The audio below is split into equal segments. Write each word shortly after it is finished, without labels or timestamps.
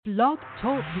Blog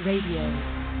Talk Radio.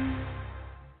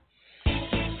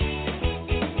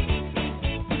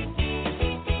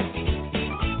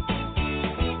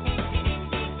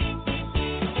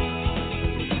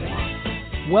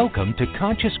 Welcome to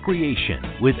Conscious Creation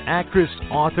with actress,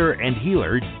 author, and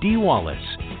healer Dee Wallace.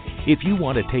 If you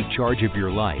want to take charge of your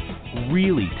life,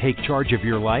 really take charge of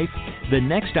your life, the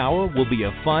next hour will be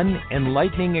a fun,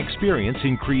 enlightening experience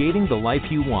in creating the life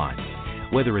you want.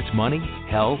 Whether it's money,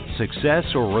 health, success,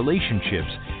 or relationships,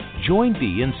 join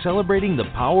Dee in celebrating the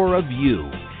power of you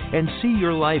and see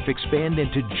your life expand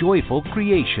into joyful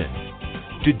creation.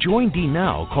 To join Dee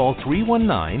now, call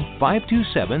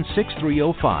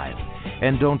 319-527-6305.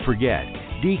 And don't forget,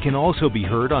 Dee can also be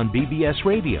heard on BBS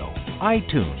Radio,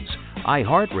 iTunes,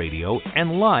 iHeartRadio,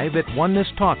 and live at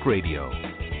Oneness Talk Radio.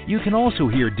 You can also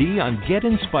hear Dee on Get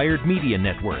Inspired Media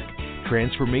Network,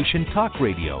 Transformation Talk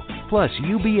Radio, plus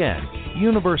UBN,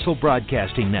 Universal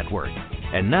Broadcasting Network.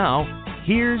 And now,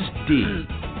 here's Dee.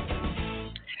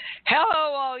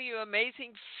 Hello, all you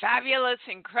amazing, fabulous,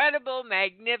 incredible,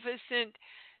 magnificent,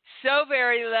 so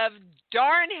very loved,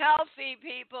 darn healthy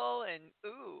people, and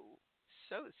ooh,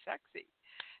 so sexy.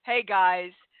 Hey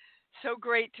guys, so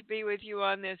great to be with you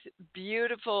on this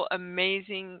beautiful,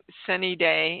 amazing, sunny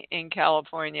day in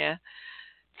California.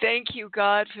 Thank you,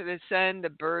 God, for the sun. The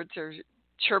birds are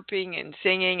chirping and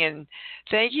singing, and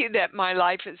thank you that my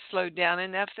life has slowed down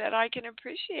enough that I can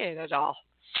appreciate it all.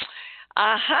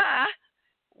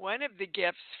 One of the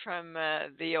gifts from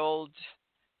the old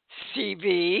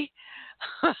CV.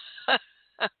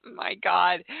 My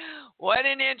God, what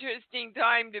an interesting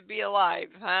time to be alive,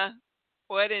 huh?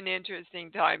 What an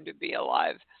interesting time to be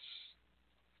alive.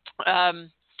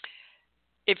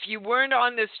 If you weren't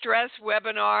on the stress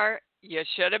webinar, you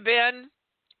should have been.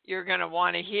 You're going to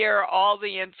want to hear all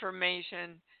the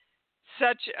information.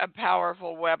 Such a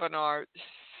powerful webinar,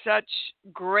 such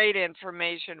great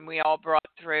information we all brought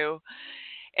through.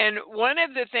 And one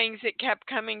of the things that kept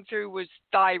coming through was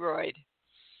thyroid.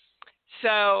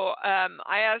 So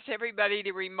I asked everybody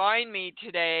to remind me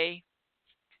today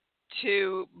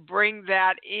to bring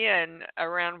that in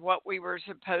around what we were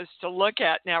supposed to look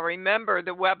at. Now, remember,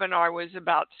 the webinar was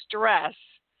about stress,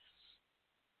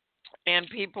 and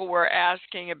people were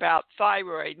asking about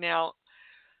thyroid. Now,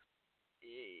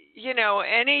 you know,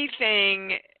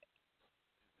 anything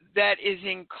that is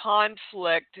in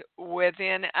conflict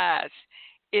within us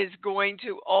is going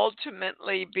to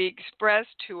ultimately be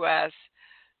expressed to us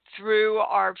through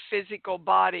our physical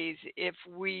bodies if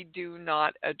we do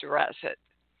not address it.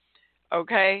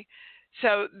 Okay?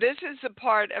 So this is the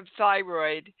part of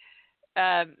thyroid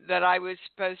that I was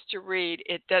supposed to read.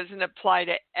 It doesn't apply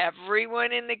to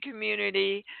everyone in the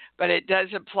community, but it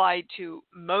does apply to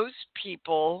most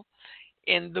people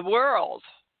in the world.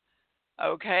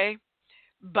 Okay?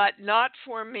 But not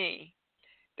for me.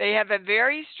 They have a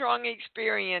very strong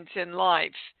experience in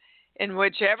life in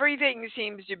which everything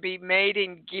seems to be made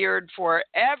and geared for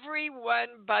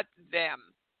everyone but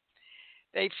them.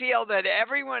 They feel that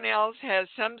everyone else has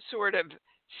some sort of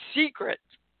secret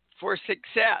for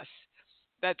success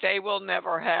that they will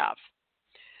never have.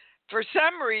 For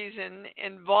some reason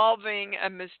involving a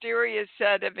mysterious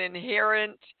set of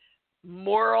inherent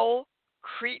moral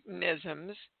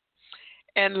cretinisms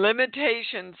and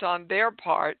limitations on their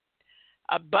part,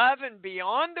 above and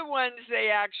beyond the ones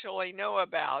they actually know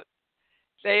about,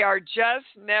 they are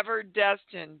just never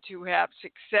destined to have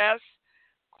success,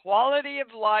 quality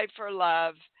of life, or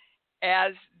love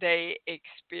as they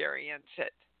experience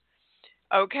it.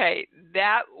 Okay,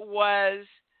 that was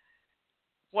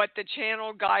what the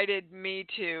channel guided me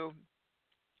to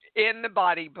in the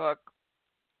body book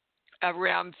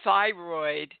around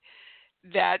thyroid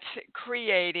that's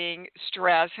creating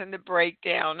stress and the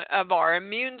breakdown of our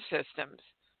immune systems.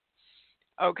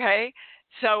 Okay,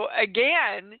 so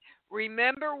again,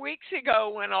 remember weeks ago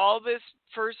when all this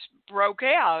first broke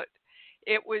out,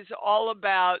 it was all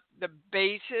about the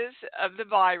basis of the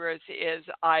virus is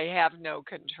I have no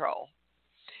control.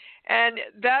 And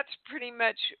that's pretty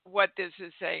much what this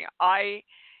is saying. I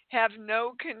have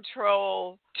no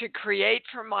control to create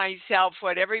for myself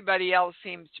what everybody else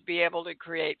seems to be able to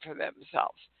create for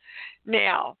themselves.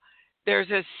 Now, there's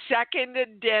a second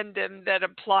addendum that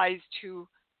applies to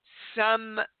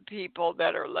some people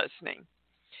that are listening.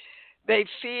 They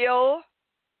feel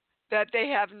that they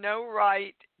have no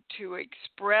right to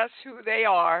express who they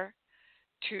are,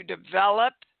 to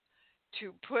develop,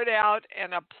 to put out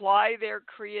and apply their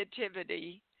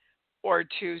creativity, or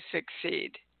to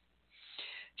succeed.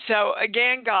 So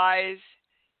again, guys,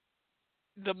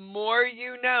 the more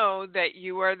you know that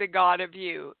you are the God of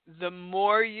you, the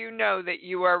more you know that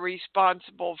you are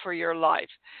responsible for your life,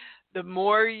 the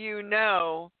more you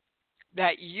know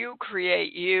that you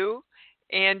create you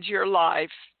and your life,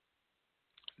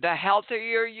 the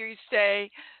healthier you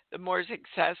stay, the more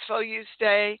successful you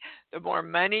stay, the more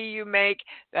money you make,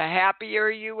 the happier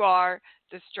you are,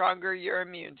 the stronger your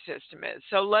immune system is.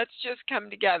 So let's just come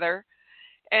together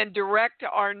and direct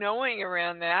our knowing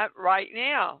around that right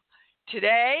now,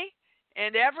 today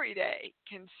and every day,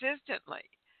 consistently.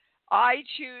 I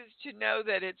choose to know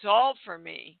that it's all for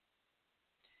me,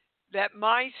 that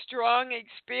my strong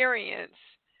experience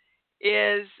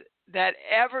is that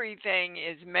everything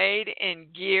is made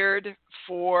and geared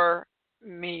for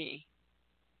me.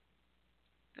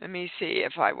 Let me see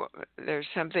if there's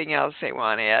something else they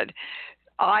want to add.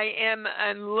 I am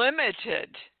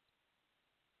unlimited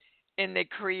in the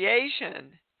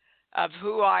creation of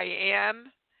who I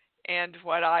am and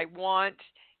what I want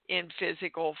in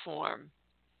physical form.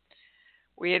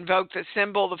 We invoke the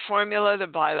symbol, the formula, the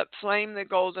violet flame, the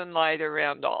golden light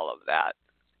around all of that.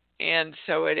 And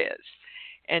so it is.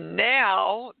 And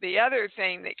now, the other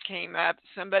thing that came up,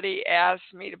 somebody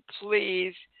asked me to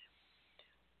please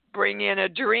bring in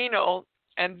adrenal,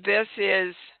 and this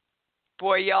is,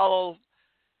 boy, y'all will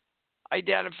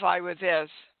identify with this,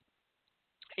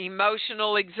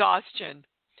 emotional exhaustion.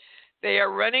 They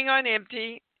are running on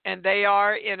empty, and they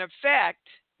are, in effect,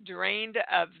 drained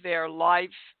of their life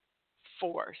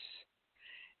force.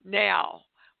 Now,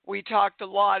 we talked a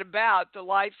lot about the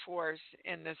life force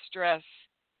in the stress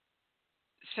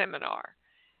seminar,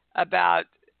 about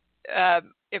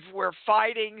if we're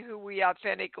fighting who we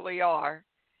authentically are,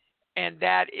 and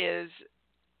that is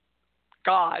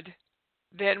God,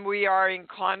 then we are in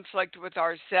conflict with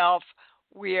ourselves.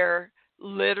 We're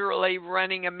literally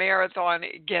running a marathon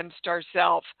against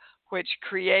ourselves, which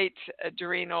creates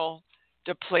adrenal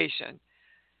depletion.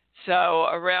 So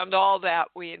around all that,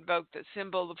 we invoke the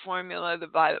symbol, the formula, the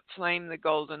violet flame, the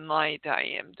golden light. I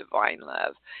am divine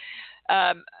love.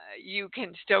 You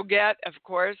can still get, of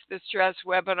course, the stress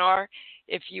webinar.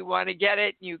 If you want to get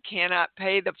it, you cannot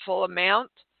pay the full amount.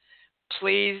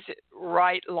 Please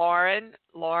write Lauren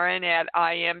at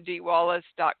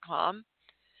imdwallace.com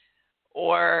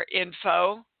or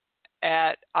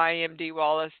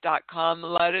info@imdwallace.com.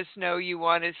 Let us know you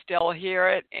want to still hear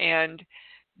it, and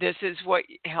this is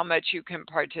how much you can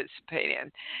participate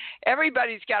in.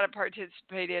 Everybody's got to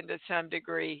participate in to some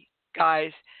degree,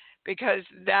 guys, because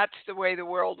that's the way the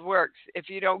world works. If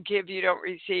you don't give, you don't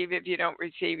receive. If you don't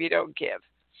receive, you don't give.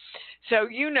 So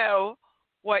you know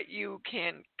what you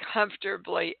can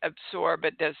comfortably absorb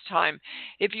at this time.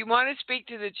 If you want to speak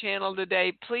to the channel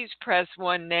today, please press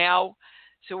 1 now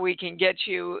so we can get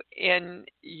you in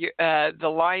the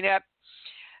lineup.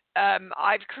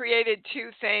 I've created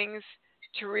 2 things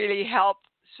to really help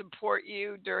support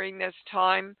you during this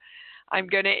time. I'm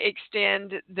going to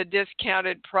extend the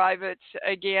discounted privates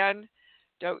again.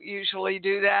 Don't usually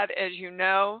do that, as you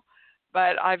know,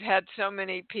 but I've had so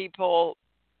many people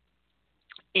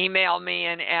email me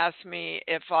and ask me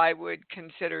if I would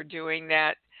consider doing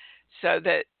that so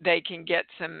that they can get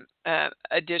some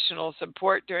additional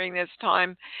support during this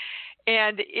time.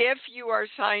 And if you are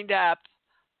signed up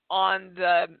on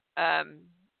the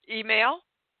email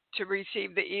to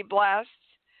receive the e-blasts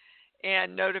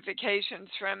and notifications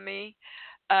from me,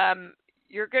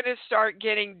 you're going to start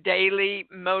getting daily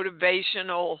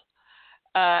motivational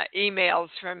emails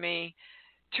from me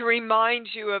to remind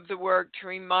you of the work, to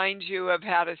remind you of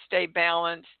how to stay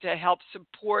balanced, to help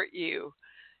support you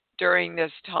during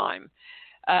this time.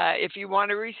 If you want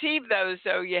to receive those,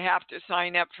 though, you have to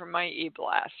sign up for my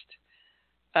e-blast,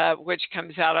 which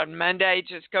comes out on Monday.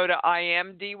 Just go to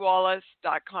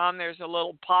imdwallace.com. There's a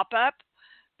little pop-up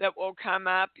that will come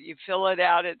up. You fill it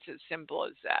out. It's as simple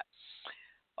as that.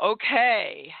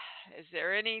 Okay. Is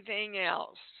there anything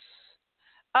else?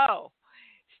 Oh,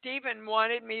 Stephen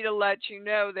wanted me to let you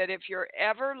know that if you're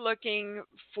ever looking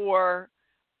for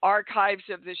archives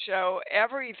of the show,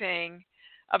 everything,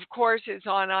 of course, is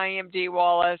on IMD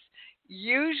Wallace.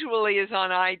 Usually is on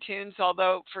iTunes,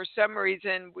 although for some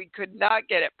reason we could not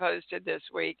get it posted this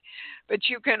week. But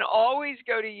you can always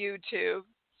go to YouTube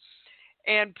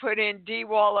and put in D.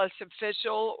 Wallace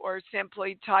Official, or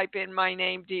simply type in my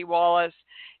name, D. Wallace,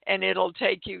 and it'll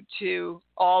take you to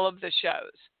all of the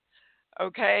shows.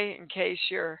 Okay, in case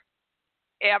you're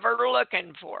ever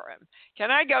looking for them.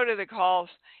 Can I go to the calls?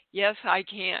 Yes, I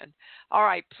can. All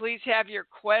right, please have your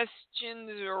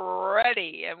questions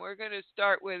ready, and we're going to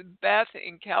start with Beth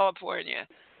in California.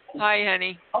 Hi,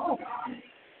 honey. Oh.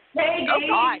 Hey, oh,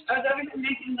 gosh.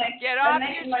 Get off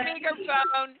your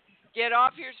speakerphone. Get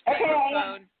off your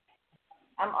speakerphone. Okay.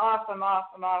 I'm off.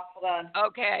 Hold on.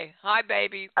 Okay. Hi,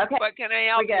 baby. Okay. What can I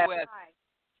help you with?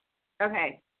 Hi.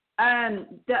 Okay.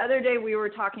 The other day we were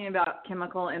talking about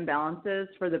chemical imbalances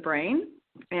for the brain,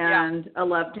 and a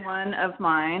loved one of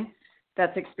mine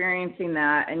that's experiencing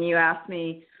that, and you asked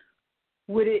me,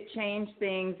 would it change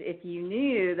things if you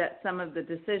knew that some of the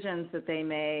decisions that they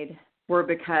made were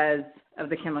because of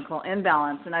the chemical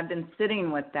imbalance? And I've been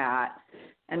sitting with that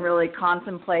and really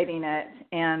contemplating it.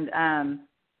 And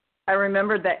I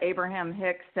remembered that Abraham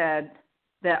Hicks said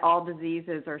that all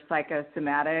diseases are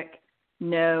psychosomatic,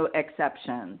 no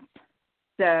exceptions.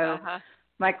 So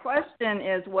my question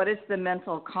is, what is the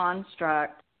mental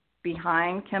construct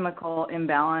behind chemical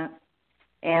imbalance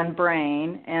and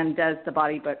brain, and does the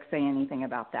body book say anything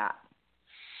about that?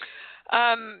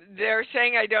 They're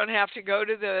saying I don't have to go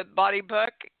to the body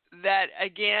book. That,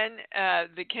 again,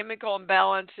 the chemical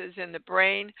imbalances in the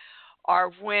brain are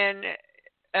when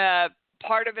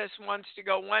part of us wants to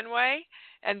go one way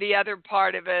and the other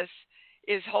part of us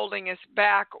is holding us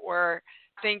back or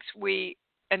thinks we,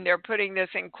 and they're putting this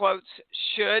in quotes,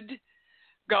 should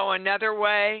go another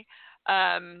way.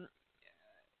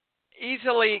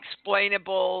 Easily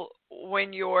explainable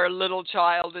when your little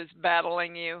child is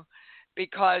battling you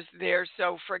because they're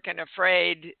so freaking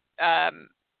afraid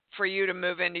for you to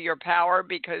move into your power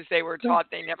because they were taught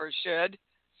they never should.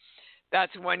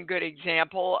 That's one good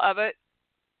example of it.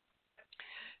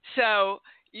 So,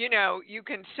 you know, you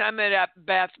can sum it up,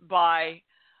 Beth, by,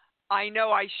 I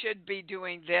know I should be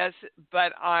doing this,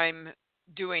 but I'm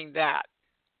doing that.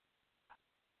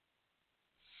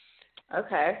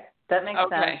 Okay, that makes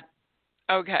sense.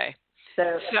 Okay.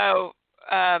 So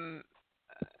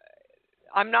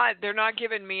they're not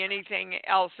giving me anything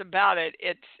else about it.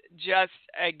 It's just,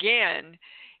 again,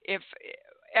 if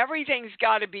everything's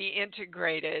got to be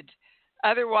integrated,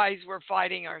 otherwise we're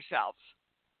fighting ourselves.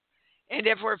 And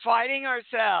if we're fighting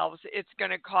ourselves, it's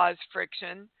going to cause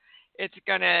friction. It's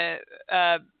going to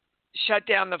shut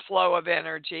down the flow of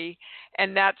energy.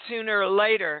 And that sooner or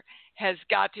later has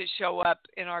got to show up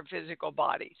in our physical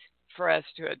bodies for us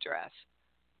to address.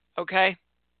 Okay?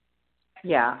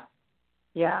 Yeah.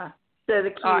 So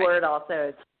the key word also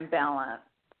is imbalance.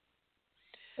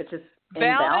 It's just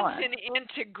balance and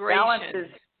integration. Balance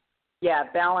is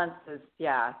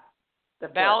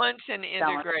balance and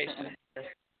integration.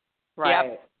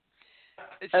 Right.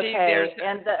 Yep. See,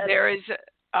 there is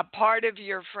a part of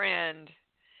your friend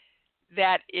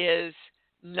that is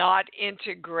not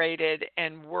integrated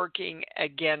and working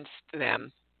against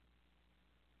them.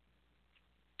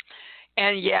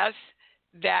 And yes,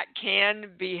 that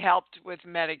can be helped with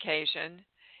medication.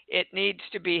 It needs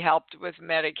to be helped with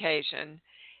medication.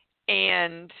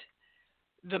 And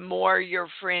the more your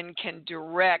friend can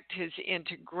direct his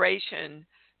integration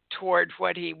toward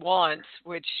what he wants,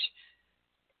 which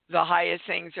the highest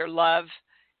things are love,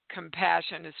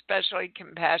 compassion, especially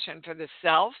compassion for the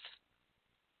self,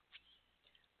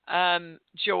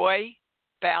 joy,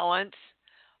 balance,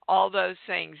 all those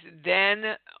things,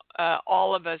 then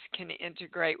all of us can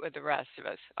integrate with the rest of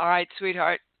us. All right,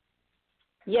 sweetheart?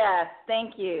 Yes,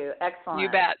 thank you. Excellent.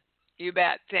 You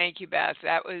bet. Thank you, Beth.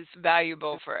 That was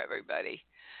valuable for everybody,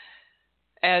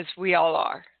 as we all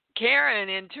are. Karen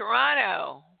in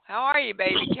Toronto. How are you,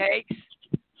 baby cakes?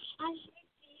 Hi,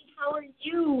 Stacey. How are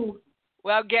you?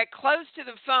 Well, get close to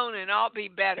the phone and I'll be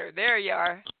better. There you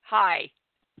are. Hi.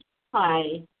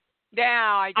 Hi.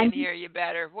 Now I can hear you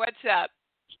better. What's up?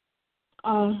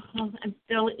 I'm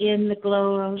still in the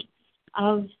glow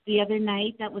of the other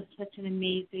night. That was such an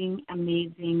amazing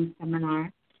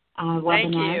seminar.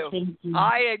 Webinar. Thank you.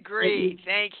 I agree.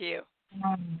 Thank you.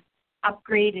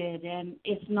 Upgraded, and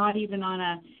it's not even on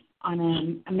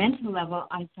a mental level.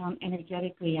 I found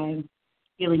energetically I'm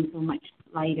feeling so much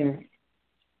lighter.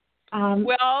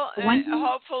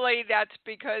 Hopefully that's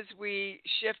because we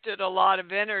shifted a lot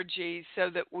of energy so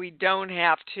that we don't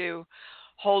have to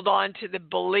hold on to the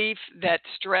belief that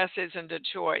stress isn't a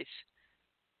choice.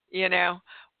 You know,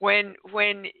 when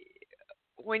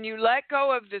you let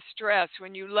go of the stress,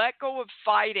 when you let go of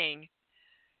fighting,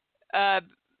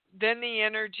 then the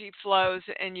energy flows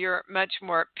and you're much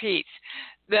more at peace.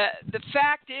 The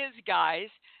fact is, guys,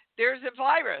 there's a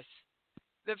virus.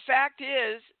 The fact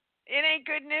is, it ain't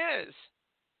good news.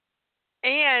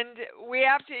 And we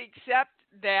have to accept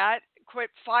that, quit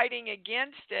fighting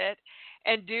against it,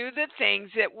 and do the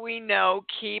things that we know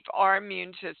keep our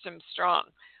immune system strong,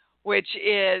 which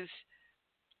is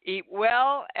eat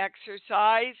well,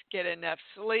 exercise, get enough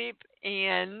sleep,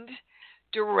 and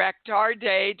direct our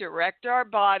day, direct our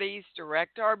bodies,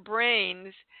 direct our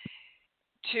brains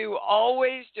to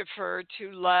always defer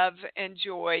to love and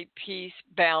joy, peace,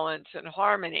 balance, and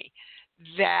harmony.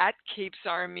 That keeps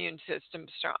our immune system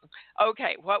strong.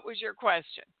 Okay, what was your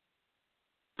question?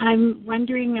 I'm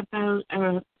wondering about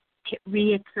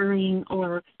reoccurring,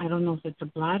 or I don't know if it's a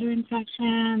bladder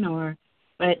infection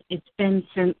but it's been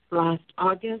since last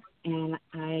August, and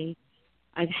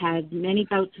I've had many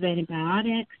bouts of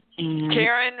antibiotics. And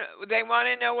Karen, they want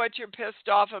to know what you're pissed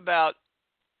off about.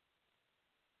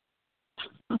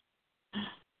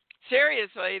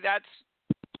 Seriously,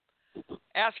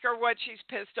 ask her what she's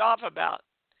pissed off about,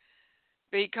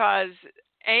 because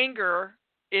anger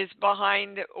is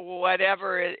behind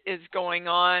whatever is going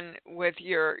on with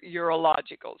your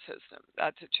urological system.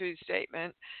 That's a true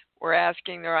statement. We're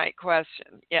asking the right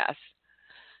question. Yes.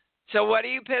 So what are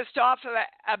you pissed off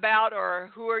about,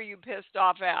 or who are you pissed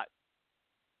off at?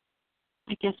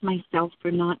 I guess myself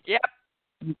for not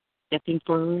stepping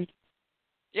forward.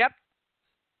 Yep.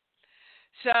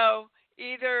 So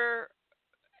either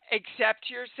accept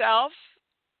yourself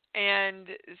and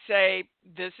say,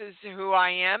 this is who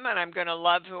I am, and I'm going to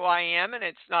love who I am, and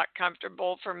it's not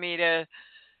comfortable for me to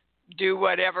do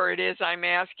whatever it is I'm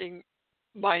asking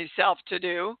myself to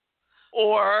do.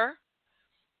 Or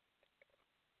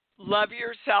love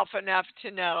yourself enough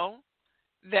to know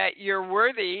that you're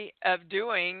worthy of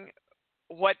doing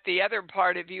what the other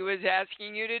part of you is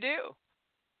asking you to do.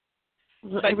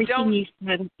 Well, but everything you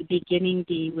said at the beginning,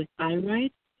 Dee, with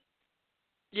thyroid?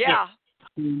 Yeah.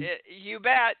 You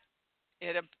bet.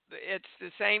 It's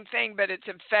the same thing, but it's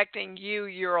affecting you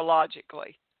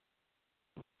urologically.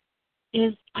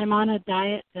 I'm on a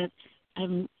diet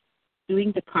I'm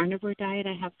doing the carnivore diet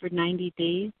I have for 90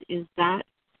 days. Is that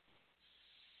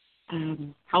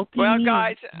helping me? Well,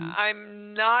 guys,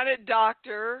 I'm not a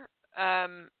doctor.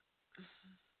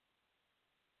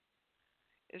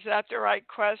 Is that the right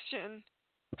question?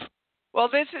 Well,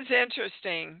 this is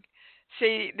interesting.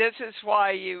 See, this is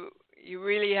why you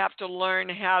really have to learn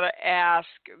how to ask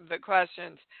the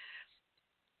questions.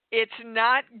 It's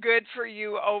not good for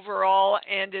you overall,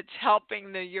 and it's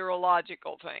helping the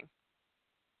urological thing.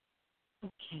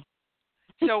 Okay.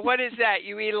 So what is that?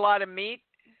 You eat a lot of meat?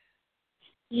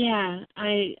 Yeah,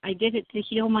 I did it to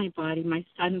heal my body. My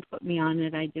son put me on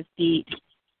it. I just eat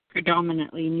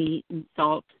predominantly meat and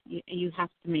salt. You have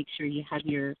to make sure you have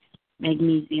your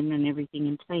magnesium and everything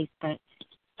in place, but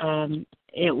I'm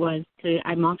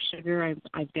off sugar.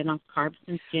 I've been off carbs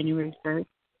since January 1st.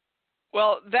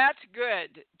 Well, that's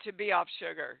good to be off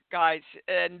sugar, guys.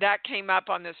 And that came up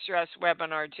on the stress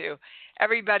webinar too.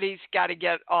 Everybody's got to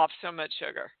get off so much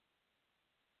sugar.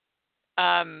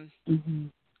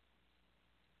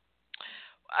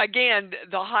 Again,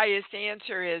 the highest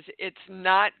answer is it's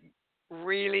not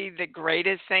really the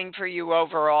greatest thing for you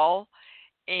overall,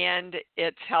 and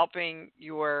it's helping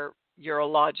your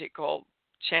urological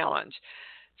challenge.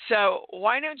 So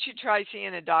why don't you try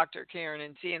seeing a doctor, Karen,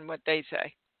 and seeing what they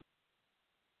say?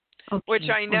 Okay. Which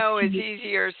I know is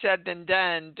easier said than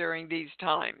done during these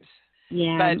times.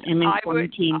 Yeah, but I'm in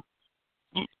quarantine.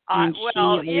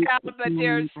 But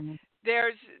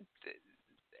there's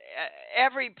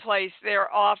every place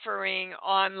they're offering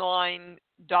online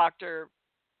doctor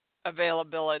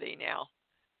availability now.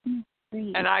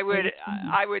 Great. And I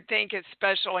would think,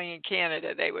 especially in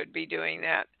Canada, they would be doing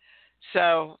that.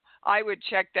 So I would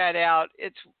check that out.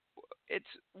 It's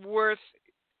worth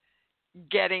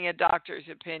getting a doctor's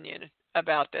opinion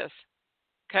about this.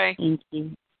 Okay? Thank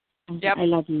you. Yep. I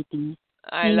love you, Dee.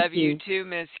 I love you too,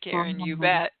 Miss Karen. You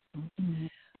bet.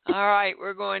 All right,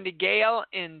 we're going to Gail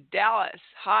in Dallas.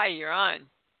 Hi, you're on.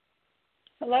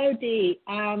 Hello, Dee.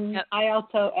 I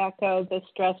also echo the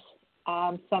stress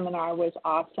seminar was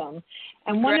awesome.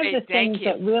 And one of the things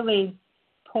that really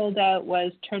pulled out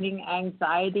was turning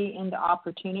anxiety into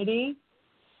opportunity,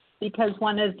 because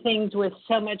one of the things with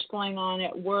so much going on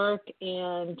at work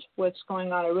and what's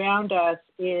going on around us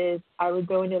is I would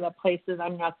go into the places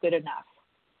I'm not good enough.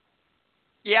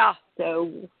 Yeah.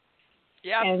 So,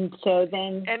 yeah. And so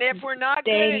then, and if we're not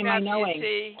good enough, you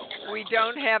see, we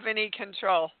don't have any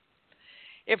control.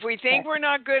 If we think we're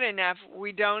not good enough,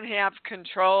 we don't have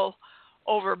control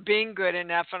over being good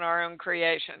enough in our own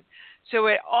creation. So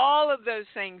all of those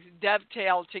things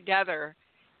dovetail together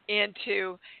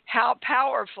into how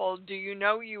powerful do you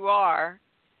know you are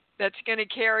that's going to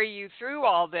carry you through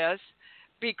all this,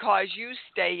 because you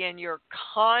stay in your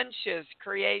conscious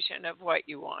creation of what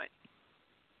you want.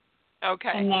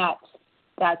 Okay. And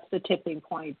that's the tipping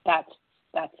point. That's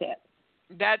it.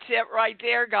 That's it right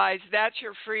there, guys. That's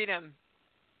your freedom.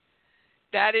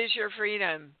 That is your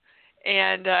freedom.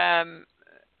 And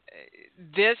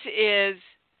this is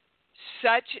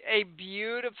such a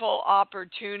beautiful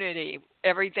opportunity,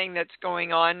 everything that's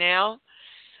going on now,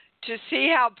 to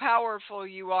see how powerful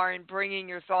you are in bringing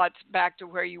your thoughts back to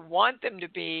where you want them to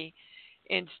be,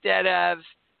 instead of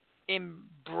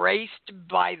embraced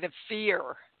by the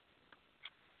fear.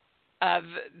 of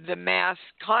the mass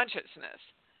consciousness.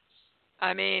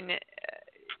 I mean,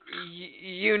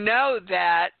 you know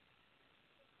that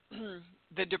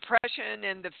the depression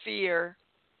and the fear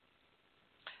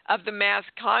of the mass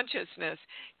consciousness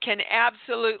can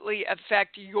absolutely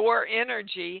affect your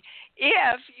energy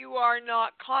if you are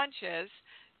not conscious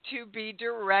to be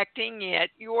directing it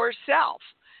yourself,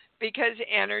 because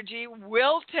energy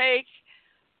will take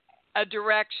a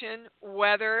direction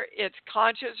whether it's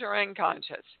conscious or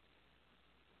unconscious.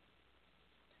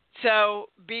 So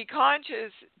be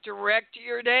conscious, direct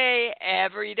your day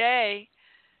every day.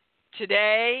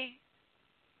 Today,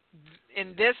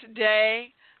 in this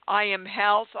day, I am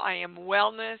health, I am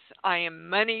wellness, I am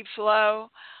money flow,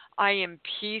 I am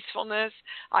peacefulness,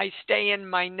 I stay in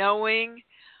my knowing,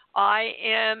 I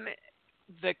am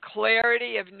the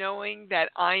clarity of knowing that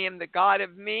I am the God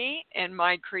of me and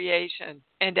my creation.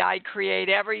 And I create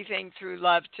everything through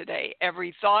love today.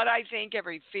 Every thought I think,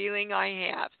 every feeling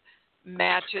I have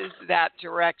matches that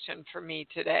direction for me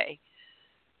today.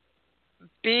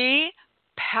 Be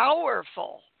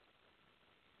powerful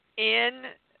in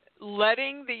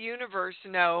letting the universe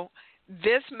know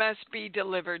this must be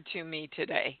delivered to me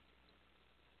today.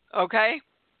 Okay?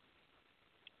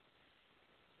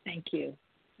 Thank you.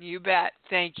 You bet.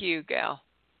 Thank you, Gail.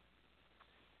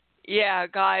 Yeah,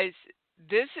 guys,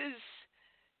 this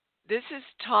is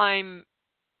time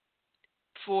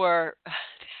for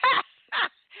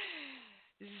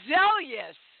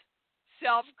zealous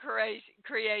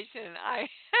self-creation.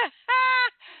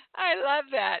 I love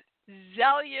that.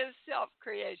 Zealous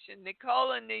self-creation.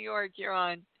 Nicole in New York, you're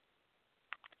on.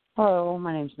 Hello,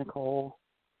 my name's Nicole.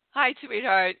 Hi,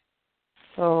 sweetheart.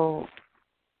 So,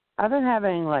 I've been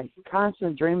having,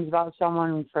 constant dreams about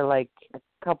someone for, a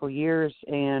couple years,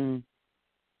 and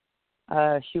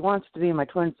she wants to be my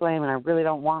twin flame, and I really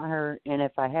don't want her, and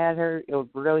if I had her, it would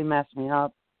really mess me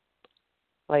up.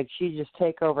 She'd just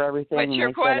take over everything. What's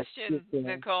your question,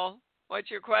 Nicole? What's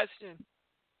your question?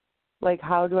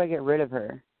 How do I get rid of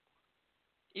her?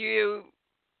 You,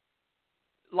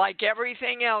 like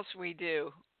everything else we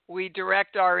do, we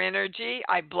direct our energy.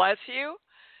 I bless you,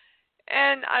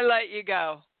 and I let you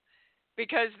go.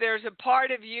 Because there's a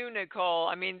part of you, Nicole,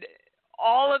 I mean,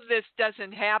 all of this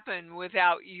doesn't happen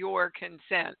without your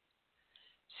consent.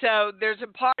 So there's a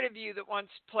part of you that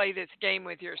wants to play this game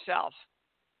with yourself.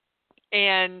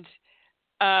 And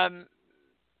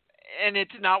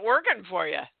it's not working for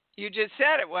you. You just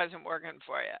said it wasn't working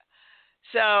for you.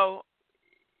 So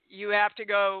you have to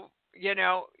go, you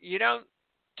don't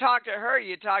talk to her,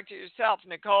 you talk to yourself.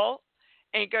 Nicole,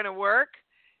 ain't going to work.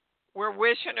 We're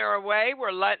wishing her away.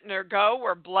 We're letting her go.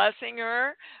 We're blessing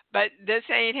her. But this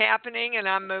ain't happening, and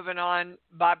I'm moving on.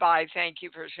 Bye-bye. Thank you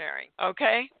for sharing.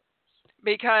 Okay?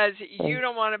 Because you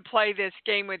don't want to play this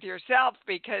game with yourself,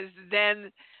 because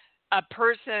then a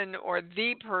person or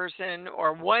the person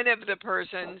or one of the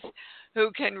persons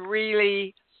who can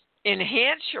really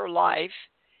enhance your life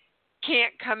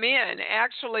can't come in.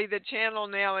 Actually, the channel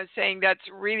now is saying that's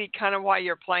really kind of why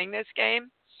you're playing this game,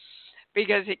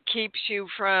 because it keeps you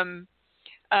from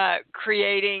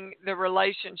creating the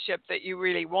relationship that you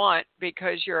really want,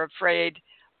 because you're afraid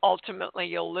ultimately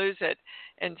you'll lose it.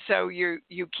 And so you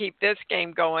keep this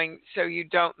game going so you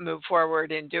don't move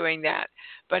forward in doing that.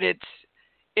 But it's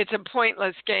a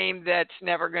pointless game that's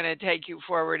never going to take you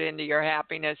forward into your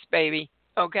happiness, baby.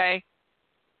 Okay?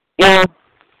 Yeah.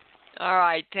 All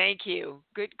right. Thank you.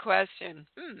 Good question.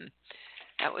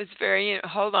 That was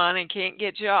hold on. I can't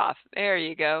get you off. There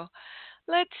you go.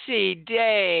 Let's see.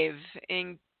 Dave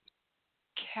in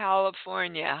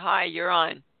California. Hi, you're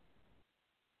on.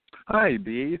 Hi,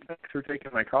 Dee. Thanks for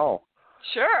taking my call.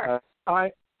 Sure.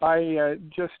 I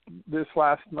just this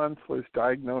last month was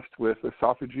diagnosed with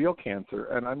esophageal cancer,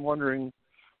 and I'm wondering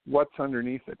what's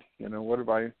underneath it. What have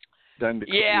I done to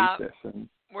create this? And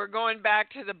we're going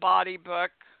back to the body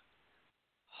book.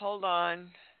 Hold on.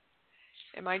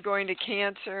 Am I going to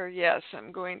cancer? Yes,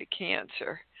 I'm going to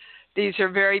cancer. These are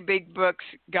very big books,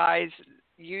 guys.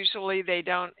 Usually they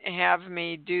don't have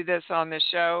me do this on the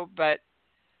show, but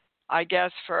I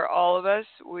guess for all of us,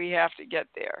 we have to get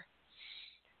there.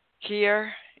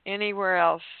 Here, anywhere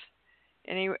else,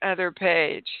 any other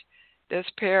page. This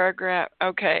paragraph,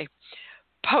 okay.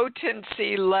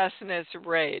 Potency, lessness,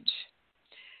 rage.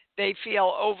 They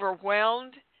feel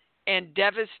overwhelmed and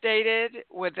devastated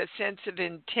with a sense of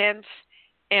intense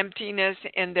emptiness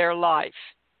in their life.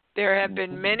 There have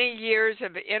been many years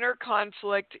of inner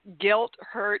conflict, guilt,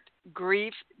 hurt,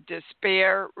 grief,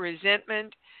 despair,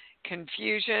 resentment,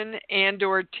 confusion, and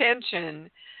or tension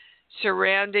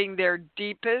surrounding their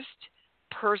deepest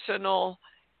personal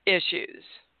issues.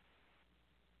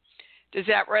 Does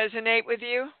that resonate with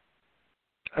you?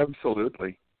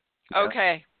 Absolutely.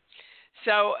 Okay.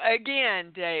 So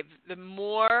again, Dave, the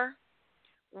more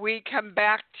we come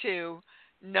back to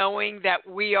knowing that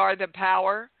we are the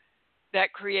power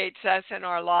that creates us in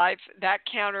our life, that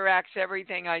counteracts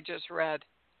everything I just read.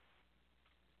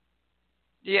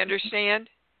 Do you understand?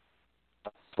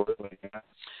 Absolutely. Yeah.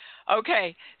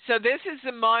 Okay, so this is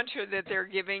the mantra that they're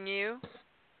giving you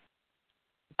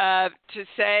to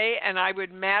say, and I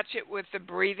would match it with the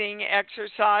breathing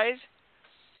exercise,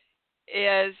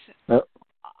 is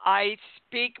I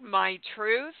speak my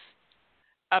truth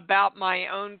about my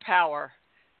own power.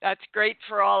 That's great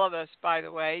for all of us, by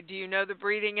the way. Do you know the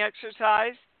breathing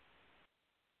exercise?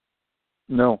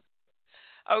 No.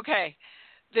 Okay.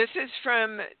 This is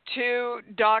from 2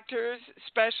 doctors,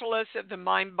 specialists of the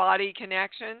mind-body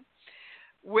connection.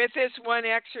 With this one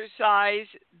exercise,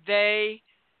 they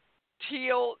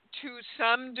heal to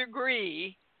some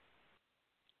degree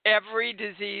every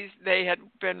disease they had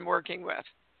been working with.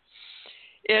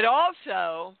 It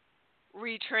also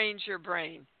retrains your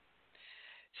brain.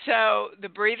 So the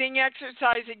breathing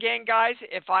exercise, again, guys,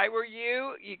 if I were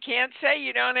you, you can't say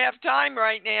you don't have time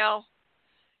right now.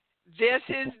 This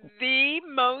is the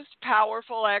most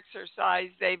powerful exercise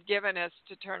they've given us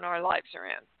to turn our lives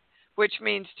around, which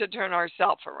means to turn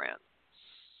ourselves around.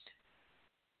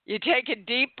 You take a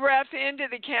deep breath into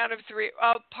the count of 3.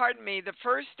 Oh, pardon me. The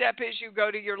first step is you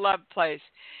go to your love place.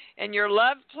 And your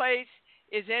love place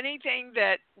is anything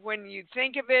that when you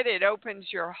think of it, it opens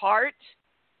your heart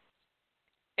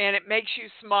and it makes you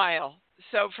smile.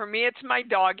 So for me, it's my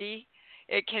doggie.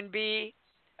 It can be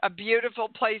a beautiful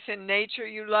place in nature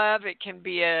you love. It can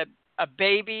be a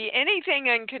baby, anything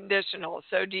unconditional.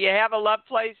 So do you have a love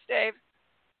place, Dave?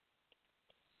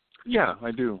 Yeah,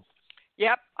 I do.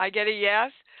 Yep, I get a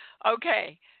yes.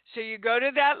 Okay, so you go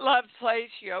to that love place,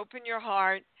 you open your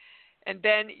heart, and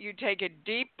then you take a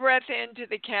deep breath into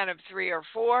the count of 3 or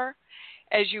 4.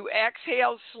 As you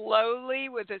exhale slowly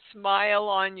with a smile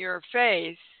on your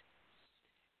face,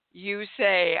 you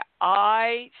say,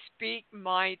 I speak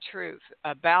my truth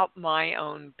about my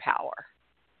own power.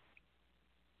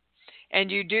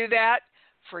 And you do that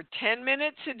for 10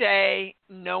 minutes a day,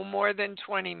 no more than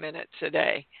 20 minutes a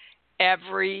day,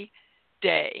 every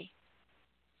day.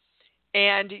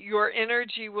 And your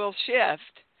energy will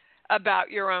shift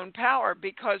about your own power,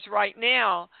 because right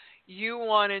now you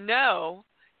want to know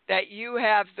that you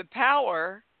have the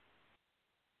power.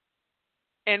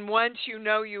 And once you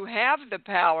know you have the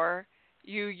power,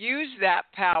 you use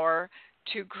that power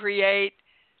to create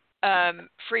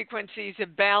frequencies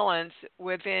of balance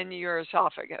within your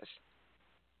esophagus.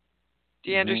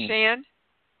 Do you understand?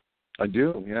 I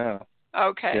do, yeah.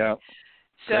 Okay. Yeah.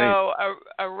 So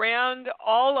around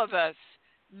all of us,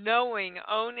 knowing,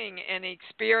 owning, and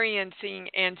experiencing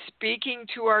and speaking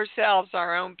to ourselves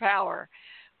our own power,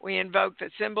 we invoke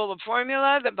the symbol, the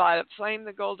formula, the violet flame,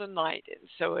 the golden light, and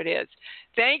so it is.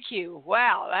 Thank you.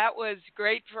 Wow, that was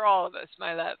great for all of us,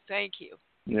 my love. Thank you.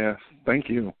 Yes, thank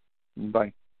you.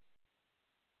 Bye.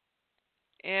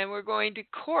 And we're going to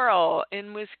Coral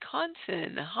in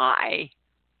Wisconsin. Hi.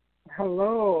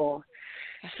 Hello.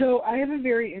 So I have a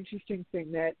very interesting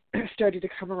thing that started to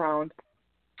come around.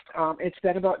 It's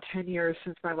been about 10 years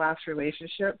since my last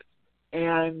relationship,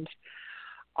 and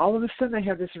all of a sudden I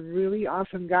have this really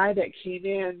awesome guy that came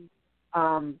in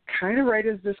kind of right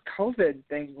as this COVID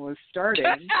thing was starting.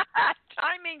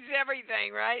 Timing's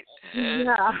everything, right?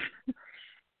 Yeah.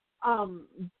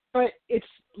 But it's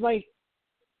like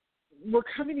we're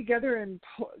coming together and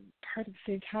part at the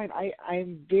same time.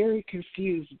 I'm very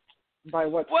confused by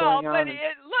what's going on. Well, but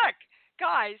look,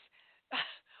 guys,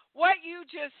 what you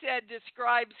just said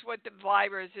describes what the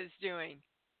virus is doing.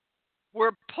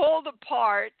 We're pulled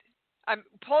apart,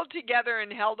 pulled together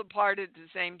and held apart at the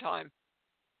same time.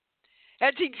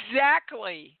 That's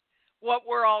exactly what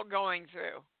we're all going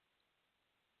through.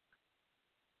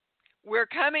 We're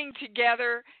coming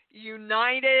together,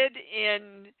 united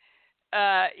in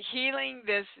healing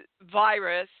this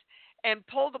virus, and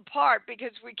pulled apart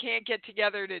because we can't get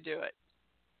together to do it.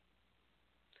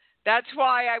 That's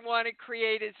why I want to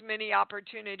create as many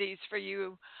opportunities for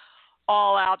you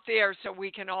all out there so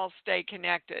we can all stay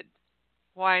connected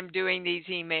while I'm doing these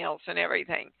emails and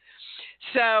everything.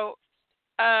 So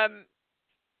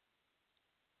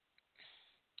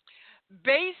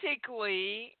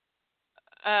basically,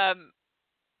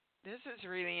 this is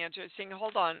really interesting.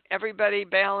 Hold on. Everybody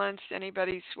balanced?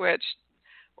 Anybody switched?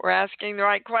 We're asking the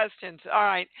right questions. All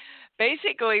right.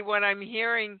 Basically, what I'm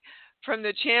hearing from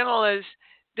the channel is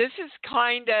this is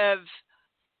kind of,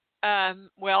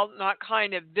 not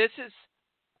kind of, this is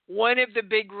one of the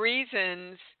big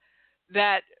reasons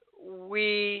that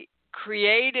we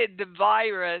created the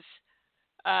virus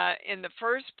in the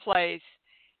first place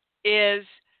is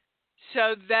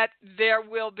so that there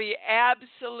will be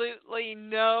absolutely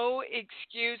no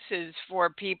excuses for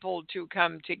people to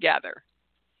come together.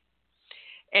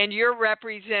 And you're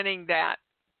representing that,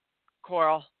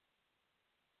 Coral.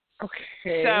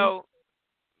 Okay. So,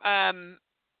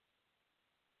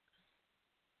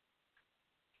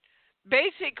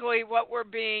 basically what we're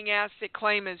being asked to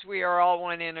claim is we are all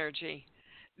one energy.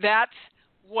 That's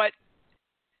what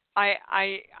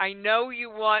I know you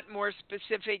want more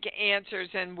specific answers,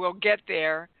 and we'll get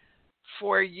there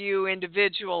for you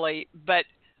individually, but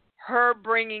her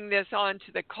bringing this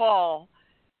onto the call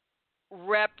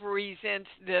represents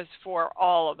this for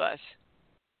all of us.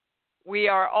 We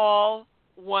are all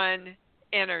one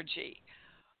energy.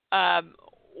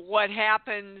 What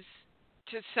happens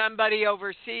to somebody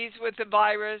overseas with the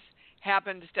virus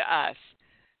happens to us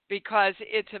because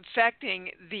it's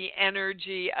affecting the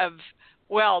energy of,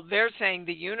 well, they're saying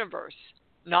the universe,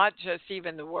 not just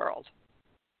even the world.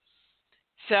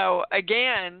 So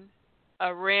again,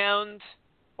 around,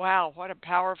 wow, what a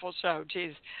powerful show,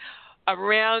 geez.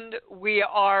 Around, we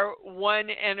are one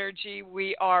energy,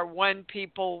 we are one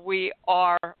people, we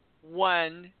are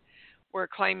one. We're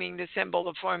claiming the symbol,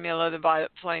 the formula, the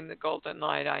violet flame, the golden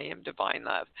light, I am divine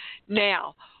love.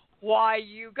 Now, why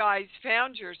you guys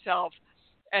found yourself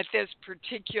at this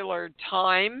particular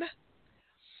time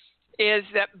is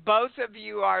that both of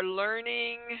you are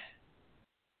learning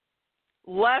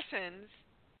lessons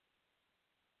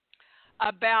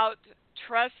about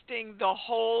trusting the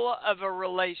whole of a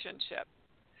relationship.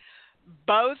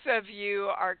 Both of you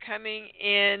are coming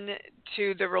in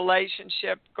to the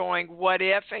relationship going, what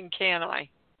if and can I?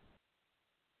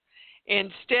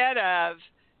 Instead of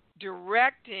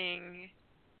directing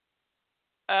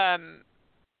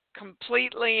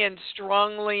completely and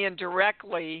strongly and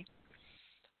directly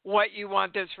what you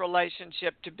want this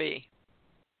relationship to be.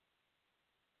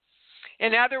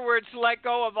 In other words, let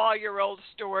go of all your old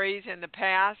stories in the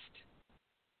past.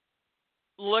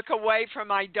 Look away from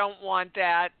I don't want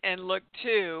that and look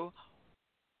to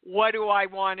what do I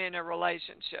want in a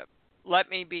relationship. Let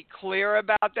me be clear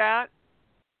about that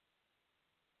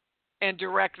and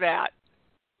direct that.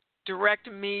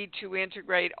 Direct me to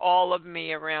integrate all of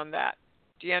me around that.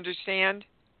 Do you understand?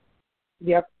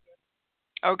 Yep.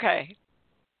 Okay.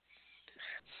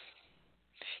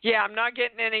 Yeah, I'm not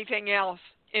getting anything else.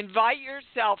 Invite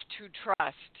yourself to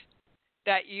trust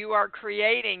that you are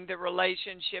creating the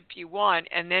relationship you want,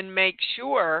 and then make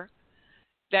sure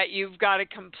that you've got a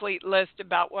complete list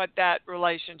about what that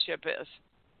relationship is.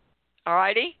 All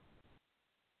righty?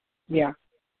 Yeah.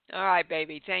 All right,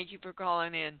 baby. Thank you for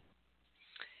calling in.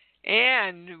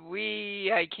 And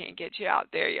I can't get you out.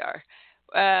 There you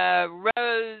are.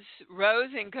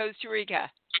 Rose in Costa Rica.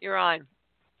 You're on.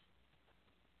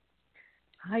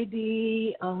 Hi,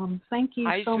 Dee. Thank you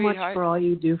so sweetheart. much for all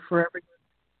you do for everyone.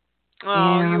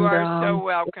 Oh, you are so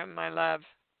welcome, my love.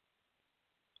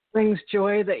 Brings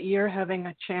joy that you're having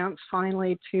a chance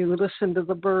finally to listen to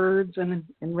the birds and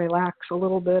relax a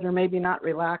little bit, or maybe not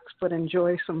relax, but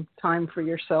enjoy some time for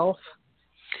yourself.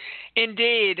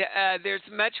 Indeed. There's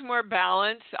much more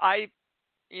balance. I'm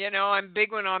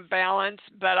big one on balance,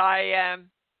 but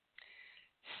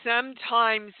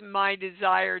sometimes my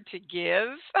desire to give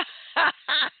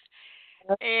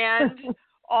and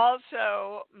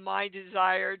also my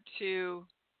desire to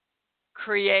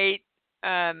create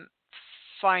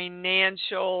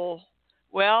financial,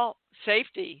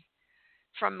 safety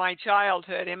from my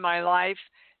childhood in my life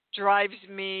drives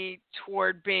me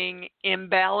toward being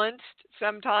imbalanced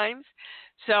sometimes.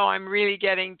 So I'm really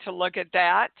getting to look at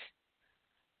that.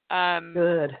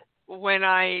 Good. When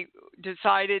I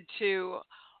decided to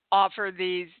offer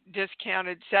these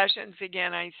discounted sessions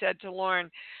again, I said to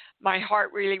Lauren, my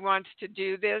heart really wants to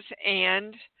do this,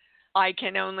 and I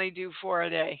can only do 4 a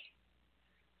day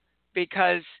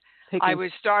because I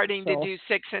was starting to do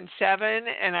 6 and 7,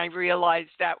 and I realized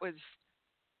that was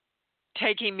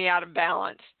taking me out of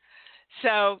balance.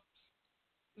 So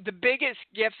the biggest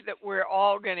gift that we're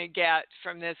all going to get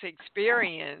from this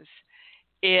experience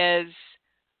is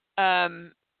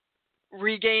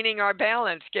regaining our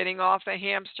balance, getting off the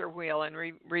hamster wheel and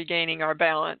regaining our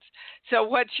balance. So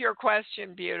what's your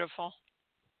question, beautiful?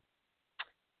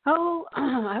 Oh,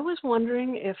 I was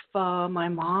wondering if my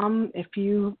mom, if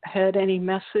you had any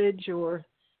message or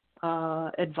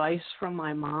advice from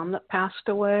my mom that passed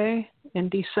away in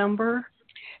December.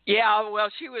 Yeah, well,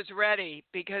 she was ready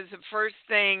because the first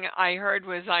thing I heard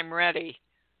was I'm ready.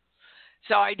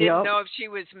 So I didn't know if she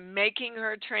was making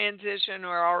her transition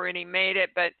or already made it,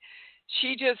 but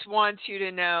she just wants you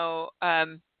to know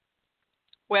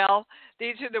Well,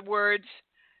 these are the words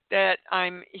that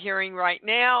I'm hearing right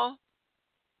now.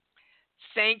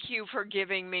 Thank you for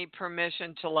giving me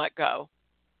permission to let go.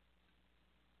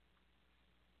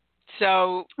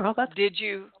 So, did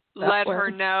you let her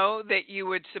know that you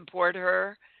would support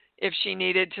her if she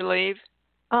needed to leave?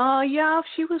 Yeah,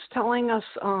 she was telling us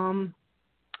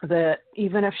that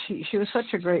even if she was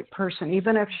such a great person,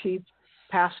 even if she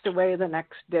passed away the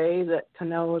next day, that to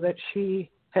know that she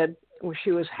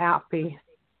was happy.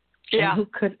 Yeah. And who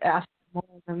could ask more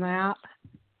than that?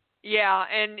 Yeah,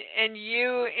 and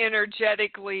you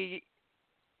energetically,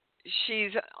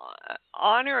 she's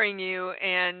honoring you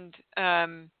and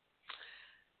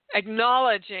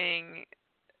acknowledging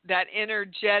that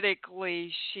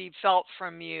energetically she felt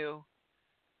from you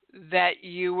that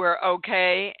you were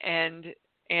okay, and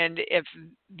if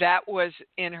that was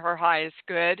in her highest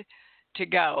good to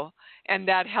go, and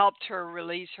that helped her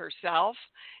release herself,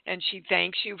 and she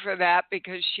thanks you for that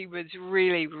because she was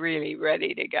really, really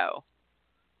ready to go.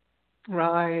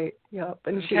 Right. Yep.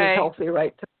 And she was healthy,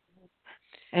 right?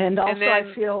 And also, and then,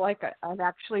 I feel like I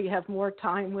actually have more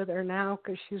time with her now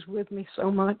because she's with me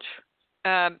so much.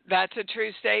 That's a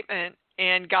true statement.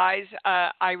 And guys,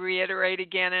 I reiterate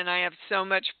again, and I have so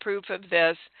much proof of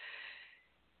this.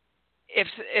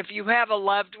 If you have a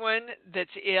loved one that's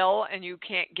ill and you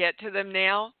can't get to them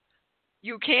now,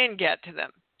 you can get to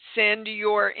them. Send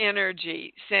your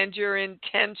energy. Send your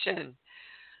intention.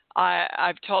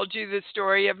 I've told you the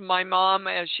story of my mom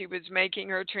as she was making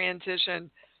her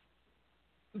transition.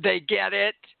 They get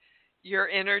it. Your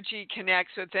energy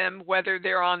connects with them, whether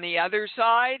they're on the other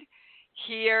side,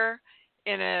 here,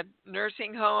 in a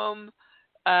nursing home,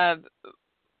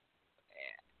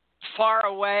 far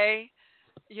away.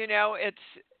 You know,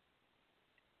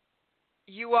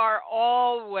 you are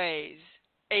always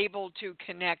able to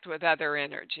connect with other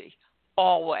energy,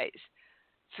 always,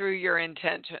 through your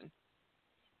intention.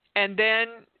 And then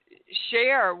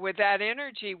share with that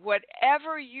energy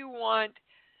whatever you want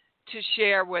to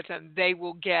share with them. They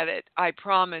will get it. I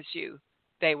promise you,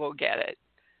 they will get it.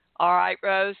 All right,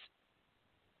 Rose?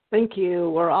 Thank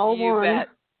you. We're all you one. Bet.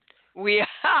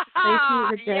 Thank you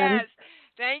again. Yes.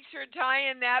 Thanks for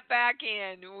tying that back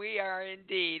in. We are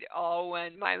indeed all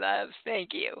one, my loves.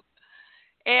 Thank you.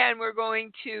 And we're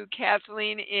going to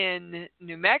Kathleen in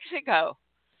New Mexico.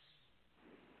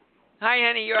 Hi,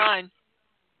 honey. You're on.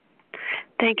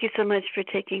 Thank you so much for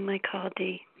taking my call,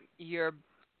 Dee. You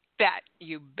bet,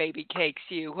 you baby cakes,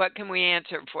 you. What can we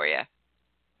answer for you?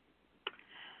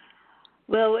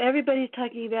 Well, everybody's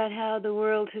talking about how the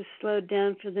world has slowed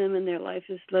down for them and their life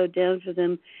has slowed down for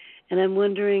them. And I'm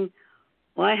wondering,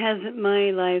 why hasn't my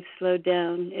life slowed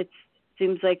down? It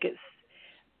seems like it's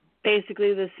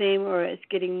basically the same, or it's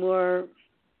getting more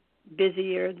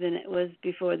busier than it was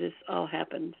before this all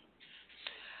happened.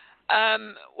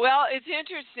 Well, it's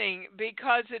interesting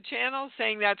because the channel's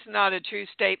saying that's not a true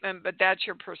statement, but that's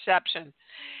your perception.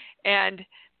 And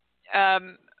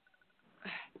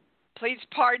please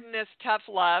pardon this tough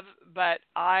love, but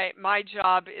my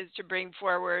job is to bring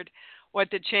forward what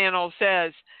the channel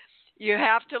says. You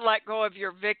have to let go of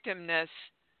your victimness,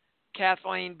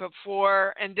 Kathleen,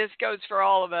 before, and this goes for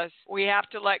all of us, we have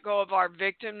to let go of our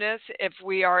victimness if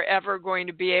we are ever going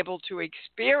to be able to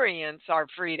experience our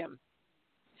freedom.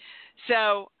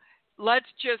 So let's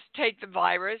just take the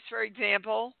virus, for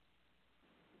example.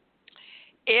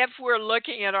 If we're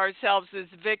looking at ourselves as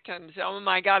victims, oh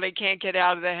my God, I can't get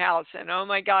out of the house, and oh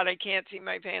my God, I can't see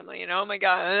my family, and oh my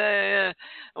God,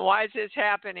 why is this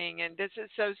happening, and this is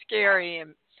so scary,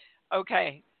 and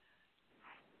okay.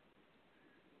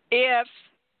 If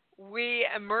we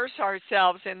immerse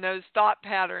ourselves in those thought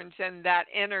patterns and that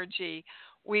energy,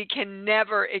 we can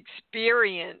never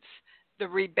experience the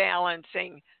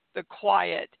rebalancing, the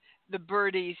quiet, the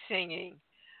birdies singing,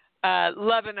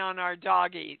 loving on our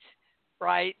doggies,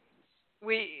 right?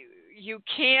 You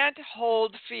can't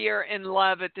hold fear and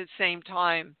love at the same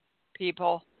time,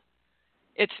 people.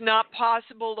 It's not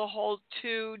possible to hold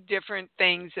two different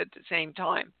things at the same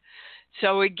time.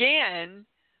 So again,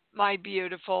 my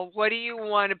beautiful, what do you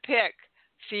want to pick,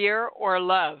 fear or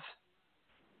love?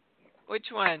 Which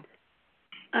one?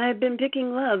 I've been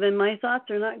picking love, and my thoughts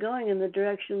are not going in the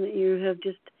direction that you have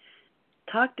just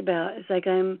talked about. It's like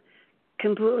I'm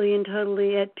completely and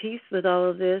totally at peace with all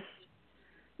of this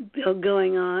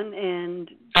going on, and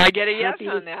I get a yes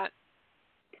on that.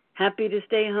 Happy to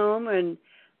stay home and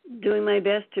doing my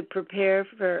best to prepare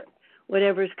for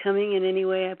whatever's coming in any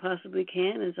way I possibly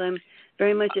can, as I'm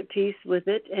very much at peace with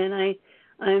it, and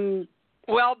I'm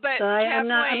well, but so I'm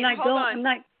not.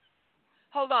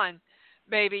 Hold on,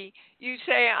 baby. You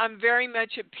say I'm very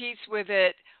much at peace with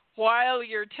it. while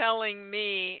you're telling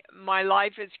me my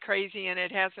life is crazy and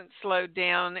it hasn't slowed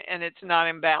down and it's not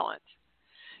in balance.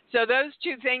 So those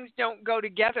two things don't go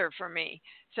together for me.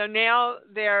 So now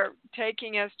they're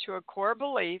taking us to a core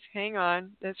belief. Hang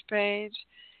on, this page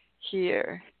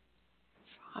here.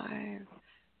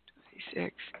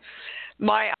 5:26.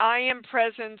 My I am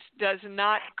presence does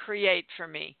not create for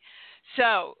me.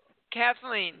 So,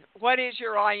 Kathleen, what is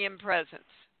your I am presence?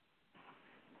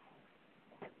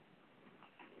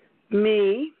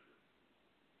 Me.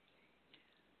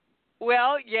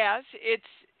 Well, yes, it's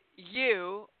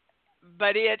you,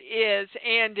 but it is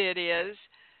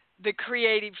the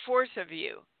creative force of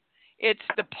you. It's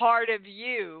the part of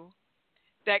you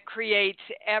that creates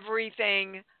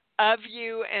everything of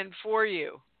you and for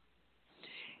you.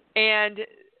 And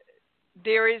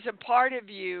there is a part of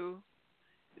you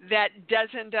that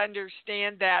doesn't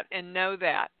understand that and know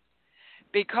that.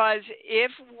 Because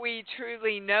if we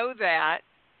truly know that,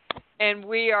 and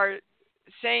we are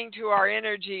saying to our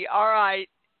energy, all right,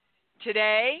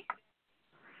 today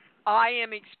I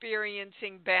am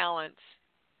experiencing balance.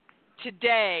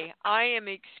 Today I am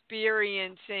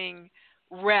experiencing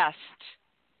rest.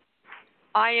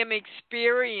 I am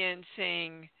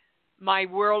experiencing my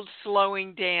world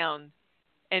slowing down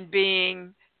and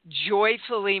being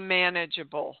joyfully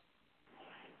manageable.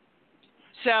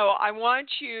 So I want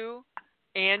you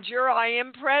and your I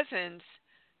am presence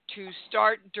to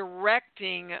start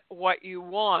directing what you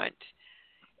want.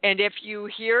 And if you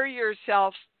hear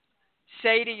yourself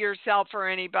say to yourself or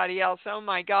anybody else, oh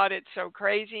my God, it's so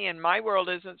crazy and my world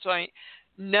isn't so,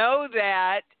 know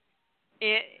that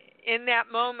in that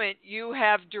moment you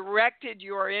have directed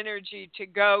your energy to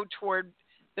go toward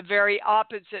the very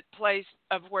opposite place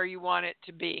of where you want it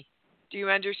to be. Do you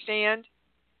understand?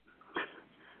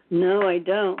 No, I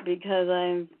don't, because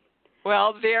I'm...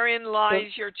 Well, therein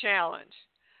lies your challenge.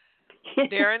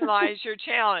 Therein lies your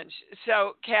challenge.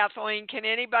 So, Kathleen, can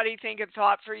anybody think a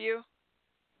thought for you?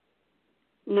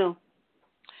 No.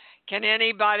 Can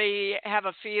anybody have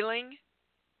a feeling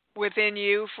within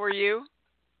you for you?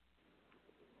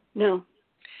 No.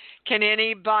 Can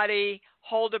anybody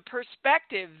hold a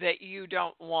perspective that you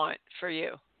don't want for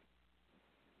you?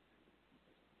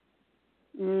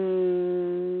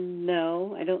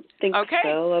 No, I don't think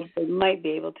so. I might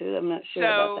be able to. I'm not sure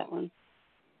about that one.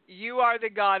 You are the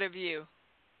God of you.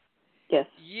 Yes.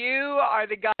 You are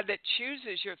the God that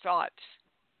chooses your thoughts.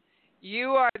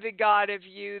 You are the God of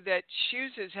you that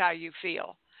chooses how you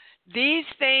feel. These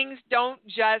things don't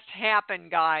just happen,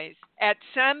 guys. At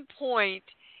some point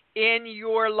in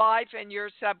your life and your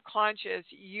subconscious,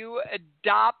 you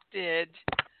adopted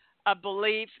a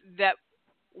belief that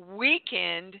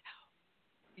weakened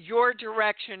your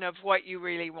direction of what you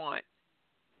really want.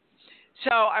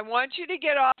 So I want you to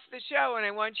get off the show and I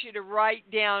want you to write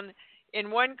down in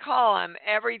one column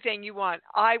everything you want.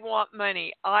 I want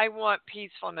money. I want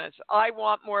peacefulness. I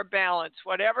want more balance,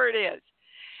 whatever it is.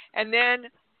 And then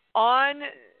on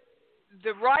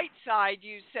the right side,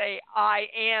 you say, I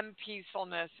am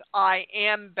peacefulness. I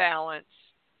am balance.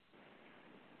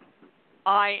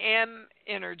 I am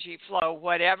energy flow,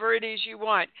 whatever it is you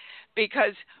want.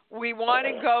 Because we want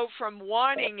to go from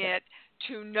wanting it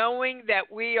to knowing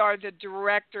that we are the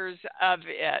directors of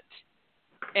it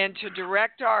and to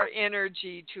direct our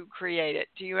energy to create it.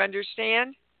 Do you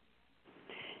understand?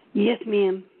 Yes,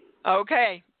 ma'am.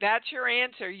 Okay, that's your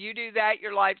answer. You do that,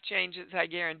 your life changes, I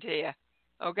guarantee you.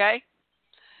 Okay?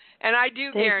 And I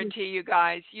do guarantee you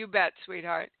guys, you bet,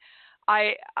 sweetheart.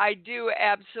 I do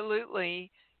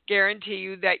absolutely guarantee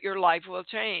you that your life will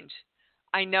change.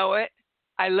 I know it.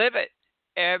 I live it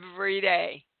every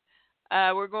day.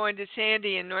 We're going to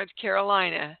Sandy in North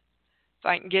Carolina. If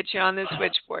I can get you on the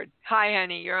switchboard. Hi,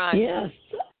 honey. You're on. Yes.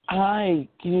 Hi.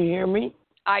 Can you hear me?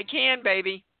 I can,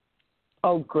 baby.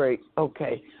 Oh, great.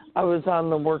 Okay. I was on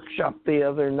the workshop the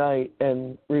other night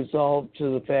and resolved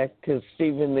to the fact, because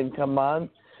Stephen didn't come on,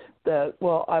 that,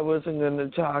 well, I wasn't going to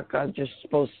talk. I'm just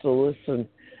supposed to listen.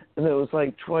 And it was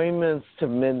like 20 minutes to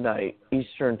midnight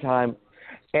Eastern time.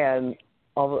 And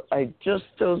I just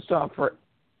dozed off for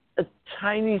a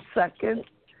tiny second.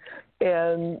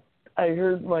 And I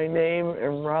heard my name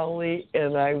and Raleigh,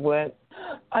 and I went,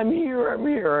 I'm here.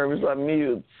 I was on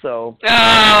mute, so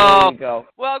there you go.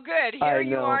 Well, good. Here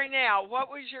you are now. What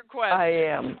was your question? I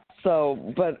am.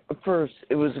 So, but first,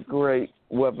 it was a great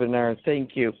webinar.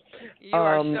 Thank you. You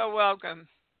are so welcome.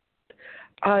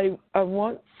 I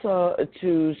want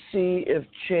to see if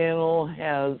Channel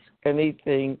has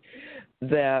anything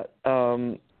that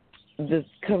that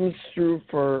comes through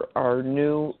for our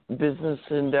new business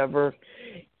endeavor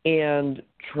and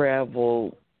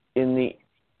travel in the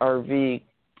RV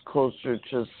closer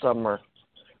to summer,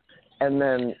 And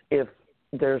then if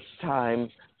there's time,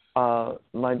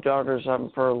 my daughter's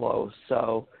on furlough,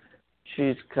 so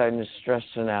she's kind of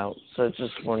stressing out. So I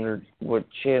just wondered what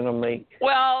channel make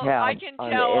I can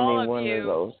tell all of you, of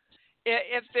those.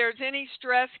 If there's any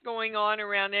stress going on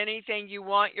around anything you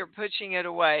want, you're pushing it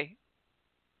away.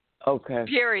 Okay.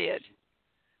 Period.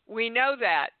 We know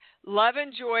that. Love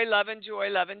and joy, love and joy,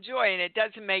 love and joy. And it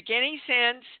doesn't make any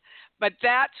sense, but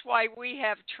that's why we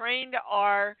have trained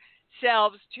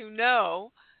ourselves to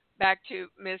know, back to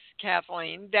Miss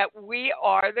Kathleen, that we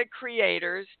are the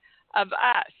creators of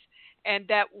us and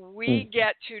that we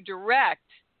get to direct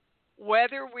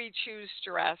whether we choose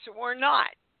stress or not.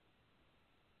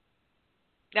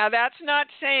 Now, that's not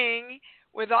saying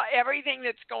with everything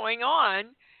that's going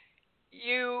on,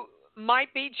 you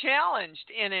might be challenged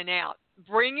in and out.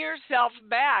 Bring yourself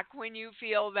back when you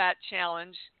feel that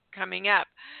challenge coming up.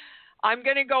 I'm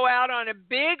going to go out on a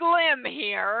big limb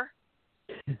here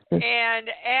and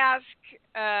ask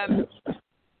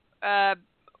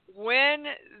when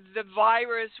the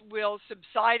virus will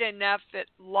subside enough that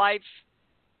life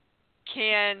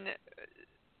can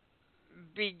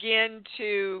begin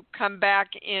to come back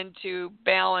into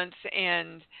balance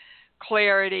and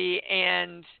clarity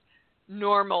and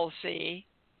normalcy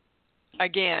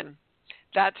again.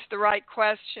 That's the right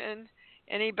question.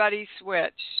 Anybody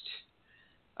switched?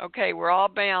 Okay, we're all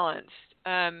balanced.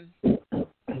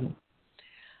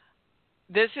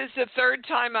 This is the third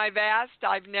time I've asked.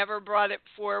 I've never brought it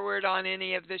forward on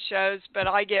any of the shows, but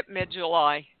I get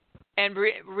mid-July. And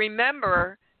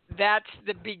remember, that's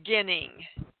the beginning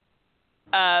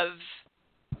of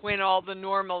when all the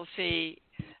normalcy,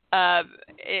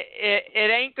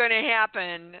 it ain't going to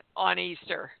happen on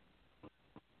Easter,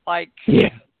 like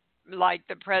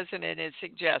the president is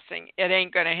suggesting. It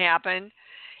ain't going to happen.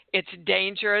 It's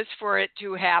dangerous for it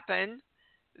to happen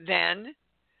then.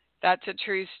 That's a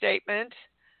true statement.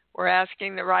 We're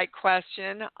asking the right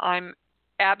question. I'm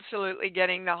absolutely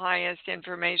getting the highest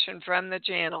information from the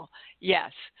channel.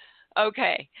 Yes.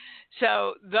 Okay.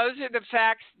 So those are the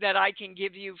facts that I can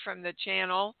give you from the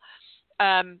channel.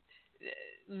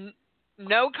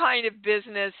 No kind of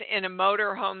business in a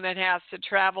motorhome that has to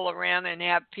travel around and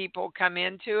have people come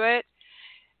into it.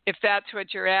 If that's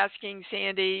what you're asking,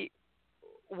 Sandy,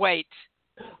 wait.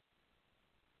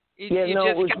 You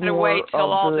just got to wait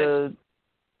till all this.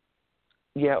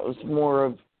 Yeah, it was more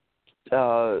of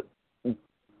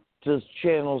does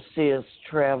channel see us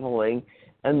traveling?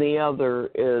 And the other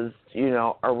is,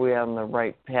 are we on the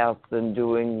right path and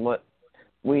doing what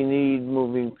we need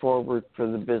moving forward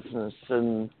for the business?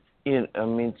 And,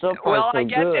 so far well, so I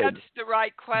guess good. That's the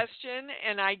right question,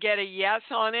 and I get a yes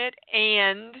on it.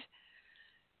 And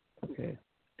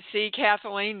see,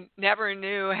 Kathleen never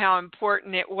knew how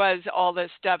important it was, all the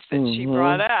stuff that she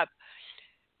brought up.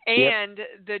 And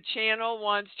the channel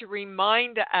wants to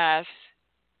remind us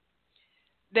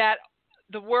that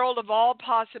the world of all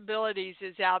possibilities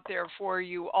is out there for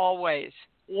you always.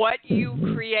 What you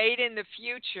create in the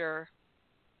future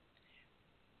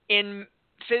in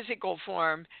physical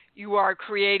form, you are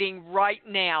creating right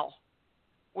now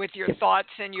with your thoughts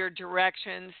and your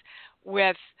directions,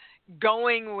 with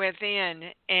going within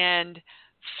and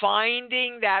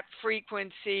finding that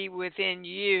frequency within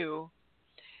you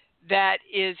that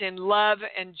is in love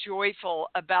and joyful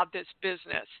about this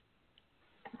business.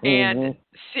 And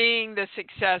seeing the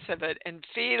success of it and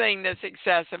feeling the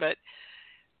success of it.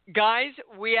 Guys,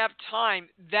 we have time.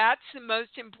 That's the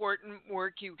most important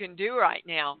work you can do right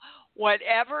now.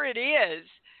 Whatever it is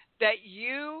that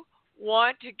you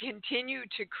want to continue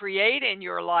to create in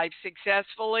your life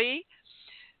successfully,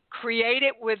 create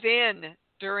it within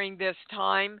during this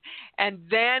time. And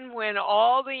then when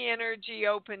all the energy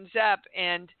opens up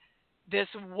and this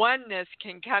oneness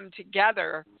can come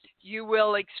together, you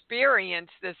will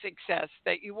experience the success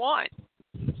that you want.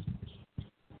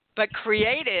 But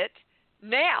create it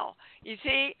now. You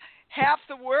see, half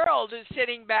the world is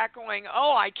sitting back going,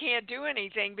 oh, I can't do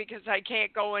anything because I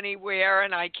can't go anywhere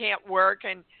and I can't work.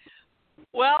 And,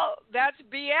 well, that's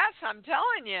BS, I'm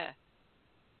telling you.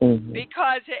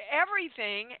 Because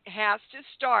everything has to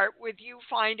start with you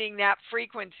finding that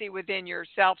frequency within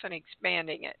yourself and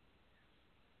expanding it.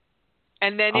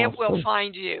 And then it will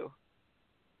find you.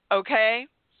 Okay?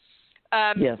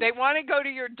 Yes. They want to go to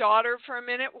your daughter for a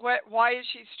minute. Why is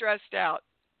she stressed out?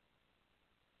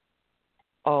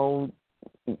 Oh,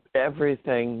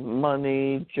 everything.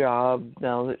 Money, job.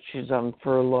 Now that she's on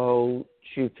furlough,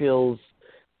 she feels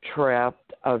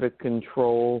trapped, out of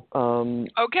control.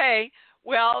 Okay.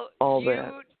 Well, all you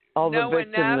that. All know the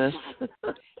victimness.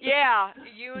 enough. Yeah,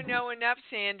 you know enough,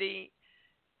 Sandy,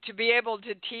 to be able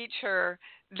to teach her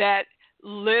that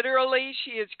literally,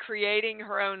 she is creating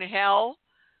her own hell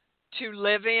to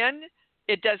live in.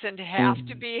 It doesn't have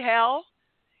to be hell.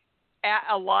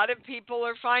 A lot of people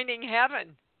are finding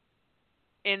heaven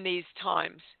in these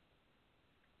times,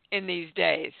 in these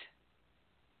days.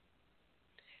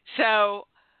 So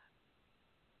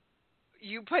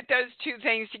you put those two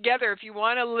things together. If you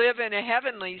want to live in a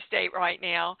heavenly state right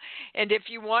now, and if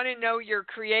you want to know you're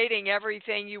creating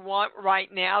everything you want right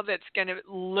now that's going to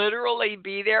literally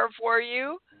be there for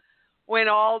you when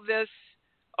all this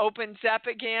opens up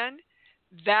again,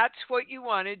 that's what you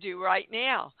want to do right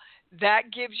now.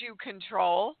 That gives you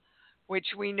control, which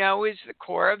we know is the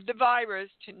core of the virus,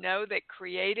 to know that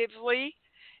creatively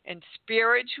and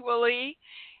spiritually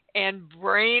and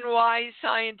brain-wise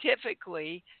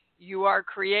scientifically, you are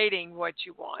creating what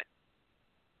you want.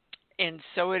 And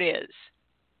so it is.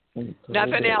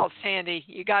 Nothing else, Sandy.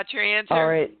 You got your answer? All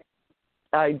right.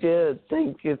 I did.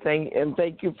 Thank you.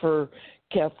 Thank you for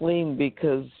Kathleen,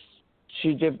 because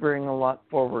she did bring a lot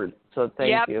forward. So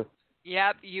thank you.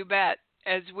 Yep, you bet.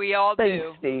 As we all Thanks,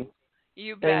 do. Steve.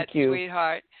 You bet,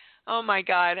 sweetheart. Oh, my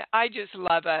God. I just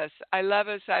love us. I love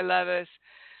us. I love us.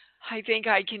 I think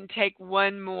I can take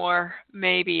one more,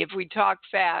 maybe, if we talk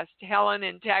fast. Helen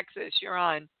in Texas, you're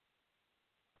on.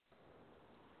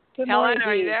 Good Helen, morning,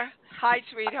 are you Dee. there? Hi,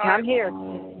 sweetheart. I'm here.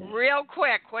 Real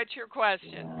quick, what's your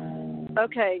question?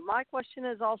 Okay, my question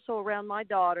is also around my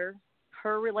daughter.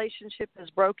 Her relationship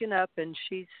is broken up, and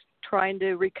she's trying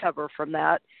to recover from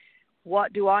that.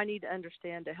 What do I need to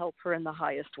understand to help her in the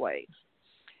highest way?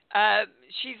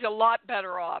 She's a lot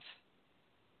better off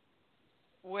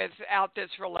without this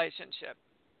relationship.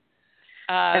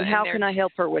 And how can I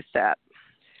help her with that?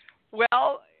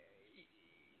 Well,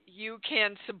 you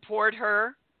can support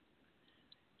her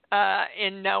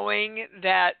in knowing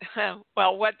that,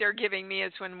 well, what they're giving me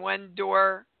is when one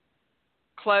door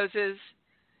closes,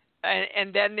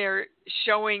 and then they're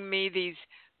showing me these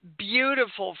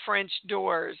beautiful French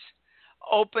doors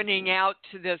opening out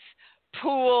to this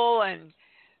pool. And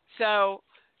so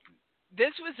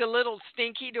this was a little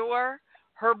stinky door.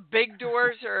 Her big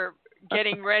doors are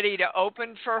getting ready to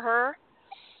open for her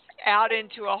out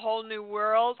into a whole new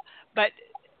world. But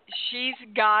she's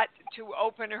got to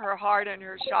open her heart and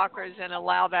her chakras and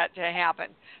allow that to happen.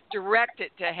 Direct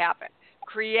it to happen.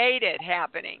 Create it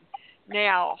happening.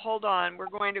 Now, hold on. We're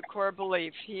going to core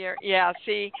belief here. Yeah,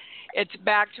 see, it's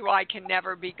back to I can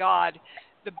never be God.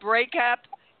 The breakup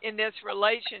in this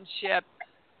relationship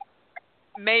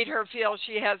made her feel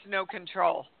she has no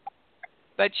control.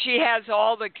 But she has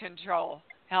all the control,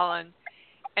 Helen.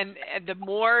 And the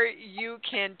more you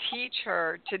can teach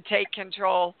her to take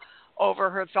control over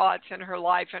her thoughts and her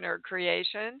life and her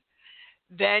creation,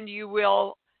 then you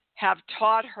will have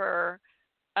taught her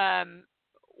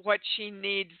what she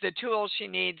needs, the tools she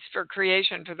needs for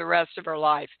creation for the rest of her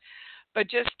life. But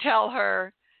just tell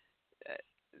her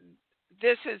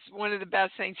this is one of the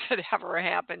best things that ever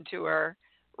happened to her,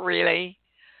 really.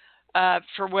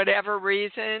 For whatever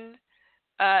reason,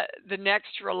 the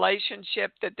next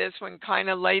relationship that this one kind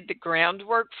of laid the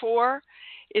groundwork for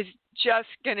is just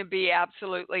going to be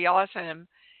absolutely awesome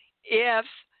if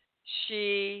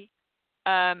she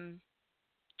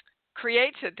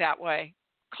creates it that way,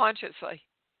 consciously.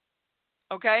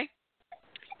 Okay?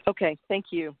 Okay,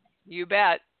 thank you. You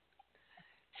bet.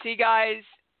 See, guys,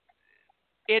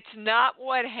 it's not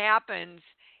what happens,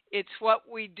 it's what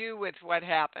we do with what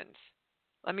happens.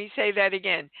 Let me say that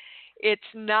again. It's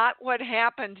not what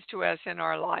happens to us in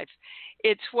our life.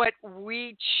 It's what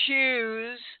we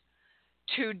choose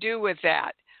to do with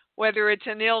that, whether it's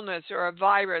an illness or a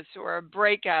virus or a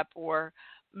breakup or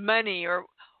money, or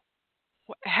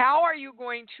how are you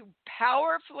going to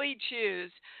powerfully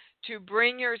choose to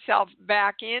bring yourself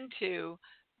back into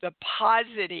the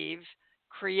positive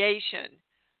creation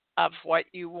of what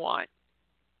you want.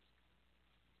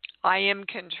 I am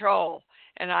control.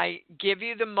 And I give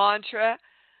you the mantra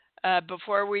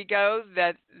before we go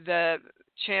that the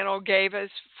channel gave us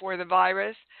for the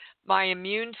virus. My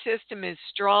immune system is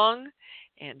strong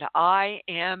and I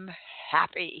am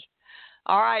happy.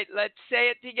 All right, let's say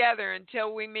it together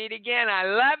until we meet again. I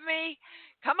love me.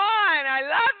 Come on, I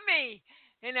love me.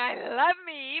 And I love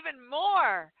me even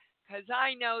more because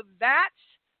I know that's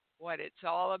what it's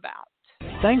all about.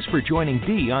 Thanks for joining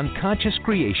Dee on Conscious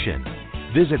Creation.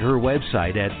 Visit her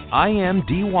website at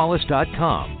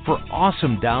imdwallace.com for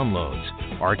awesome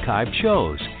downloads, archived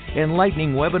shows,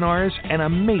 enlightening webinars, and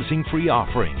amazing free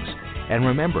offerings. And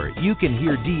remember, you can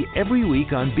hear Dee every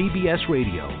week on BBS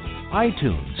Radio,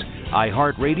 iTunes,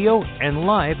 iHeartRadio, and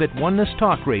live at Oneness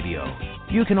Talk Radio.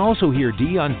 You can also hear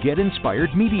Dee on Get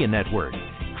Inspired Media Network,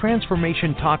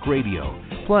 Transformation Talk Radio,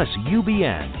 plus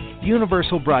UBN,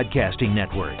 Universal Broadcasting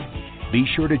Network. Be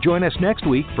sure to join us next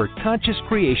week for Conscious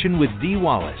Creation with Dee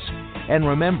Wallace. And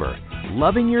remember,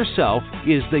 loving yourself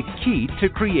is the key to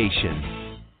creation.